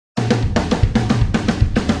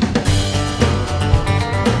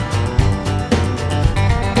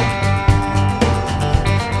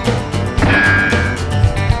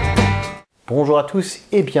Bonjour à tous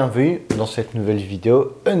et bienvenue dans cette nouvelle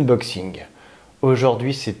vidéo unboxing.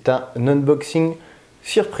 Aujourd'hui c'est un unboxing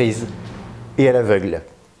surprise et à l'aveugle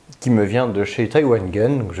qui me vient de chez Taiwan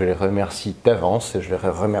Gun. Donc je les remercie d'avance et je les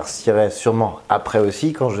remercierai sûrement après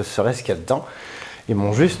aussi quand je saurai ce qu'il y a dedans. Ils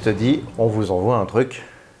m'ont juste dit on vous envoie un truc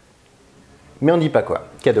mais on dit pas quoi,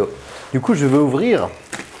 cadeau. Du coup je vais ouvrir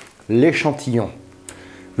l'échantillon.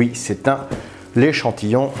 Oui, c'est un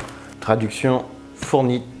l'échantillon, traduction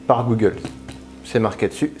fournie par Google. C'est marqué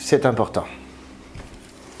dessus, c'est important.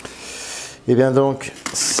 Et bien donc,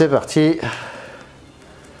 c'est parti.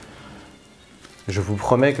 Je vous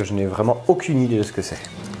promets que je n'ai vraiment aucune idée de ce que c'est.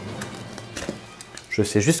 Je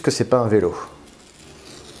sais juste que c'est pas un vélo.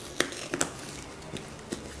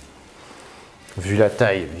 Vu la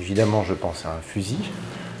taille, évidemment, je pense à un fusil.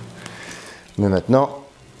 Mais maintenant,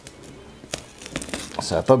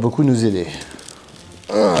 ça va pas beaucoup nous aider.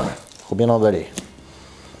 Trop bien emballé.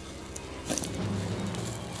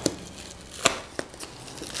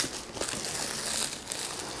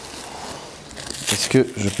 Est-ce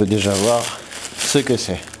que je peux déjà voir ce que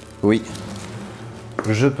c'est? Oui,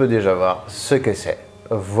 je peux déjà voir ce que c'est.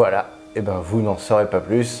 Voilà, et ben vous n'en saurez pas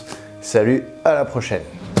plus. Salut, à la prochaine.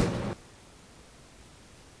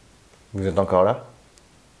 Vous êtes encore là?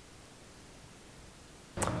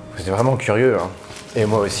 Vous êtes vraiment curieux, hein? Et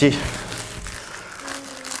moi aussi.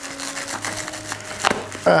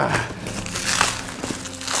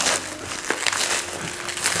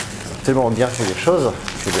 Tellement bien fait les choses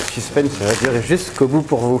que le suspense va durer jusqu'au bout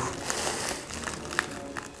pour vous.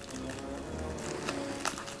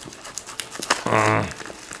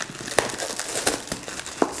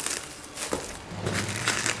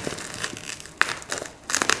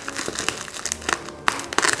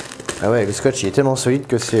 Ah ouais, le scotch il est tellement solide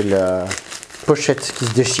que c'est la pochette qui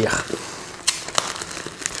se déchire.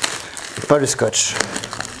 Et pas le scotch.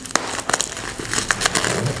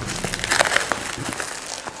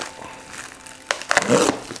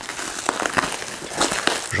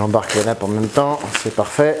 J'embarque les nappes en même temps, c'est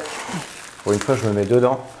parfait. Pour une fois, je me mets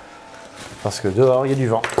dedans parce que dehors, il y a du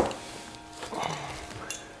vent.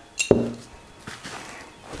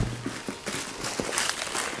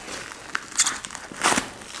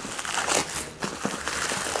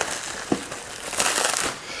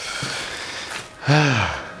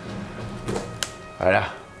 Voilà,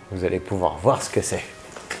 vous allez pouvoir voir ce que c'est.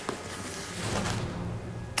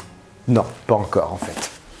 Non, pas encore en fait.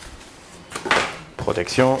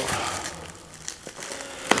 Protection.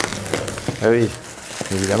 Ah oui,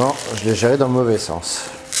 évidemment, je l'ai géré dans le mauvais sens.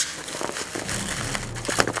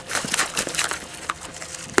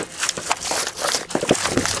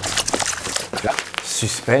 Là,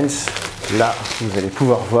 suspense. Là, vous allez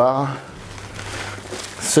pouvoir voir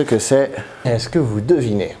ce que c'est. Est-ce que vous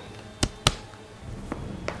devinez?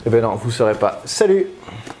 Eh ben non, vous ne saurez pas. Salut!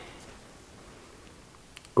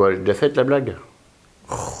 Quoi, j'ai déjà fait la blague?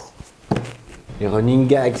 Les running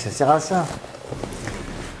gags, ça sert à ça.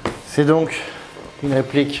 C'est donc une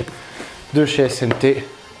réplique de chez SNT,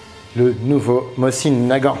 le nouveau Mosin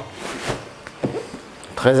Nagant.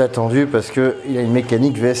 Très attendu parce qu'il a une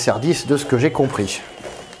mécanique VSR10 de ce que j'ai compris.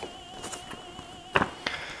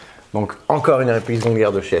 Donc encore une réplique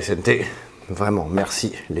secondaire de chez SNT. Vraiment,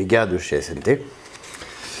 merci les gars de chez SNT.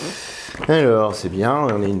 Alors, c'est bien,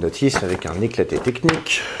 on a une notice avec un éclaté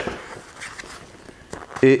technique.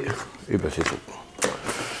 Et ben c'est tout.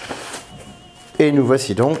 Et nous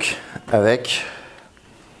voici donc avec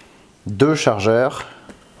deux chargeurs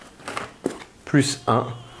plus un.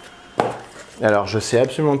 Alors je sais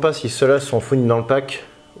absolument pas si ceux-là sont fournis dans le pack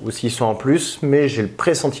ou s'ils sont en plus, mais j'ai le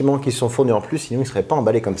pressentiment qu'ils sont fournis en plus, sinon ils ne seraient pas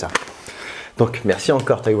emballés comme ça. Donc merci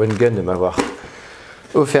encore Taiwan Gun de m'avoir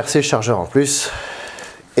offert ces chargeurs en plus.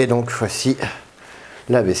 Et donc voici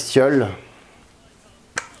la bestiole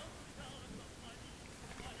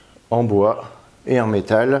en bois et en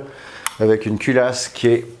métal avec une culasse qui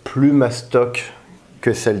est plus mastoc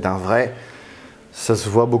que celle d'un vrai. Ça se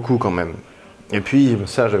voit beaucoup quand même. Et puis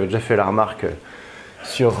ça, j'avais déjà fait la remarque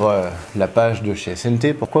sur la page de chez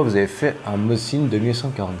SNT. Pourquoi vous avez fait un Mosin de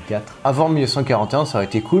 1944? Avant 1941, ça aurait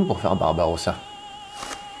été cool pour faire Barbarossa.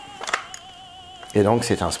 Et donc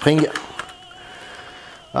c'est un spring.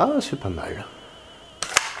 Ah, c'est pas mal.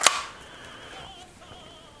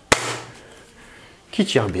 Qui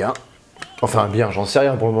tire bien. Enfin bien, j'en sais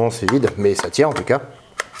rien pour le moment, c'est vide, mais ça tient en tout cas.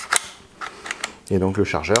 Et donc le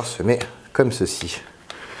chargeur se met comme ceci.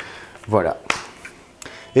 Voilà.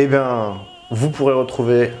 Et bien, vous pourrez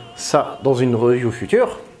retrouver ça dans une review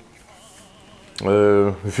future.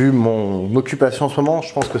 Vu mon occupation en ce moment,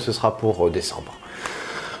 je pense que ce sera pour décembre.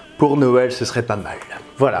 pour Noël, ce serait pas mal.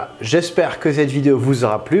 Voilà, j'espère que cette vidéo vous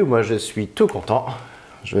aura plu. Moi, je suis tout content.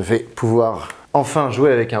 Je vais pouvoir enfin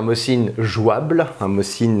jouer avec un Mosin jouable, un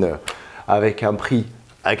Mosin avec un prix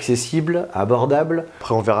accessible, abordable.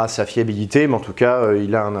 Après, on verra sa fiabilité, mais en tout cas,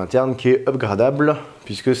 il a un interne qui est upgradable,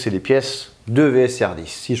 puisque c'est des pièces de VSR10,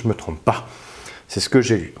 si je me trompe pas. C'est ce que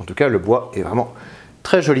j'ai lu. En tout cas, le bois est vraiment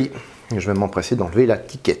très joli. Je vais m'empresser d'enlever la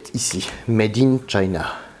tiquette ici, Made in China.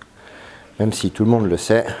 Même si tout le monde le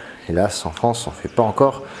sait, hélas, en France, on ne fait pas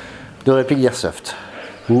encore de réplique d'Airsoft.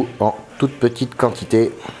 Ou en toute petite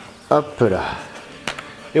quantité. Hop là.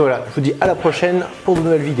 Et voilà, je vous dis à la prochaine pour de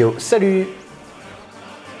nouvelles vidéos. Salut!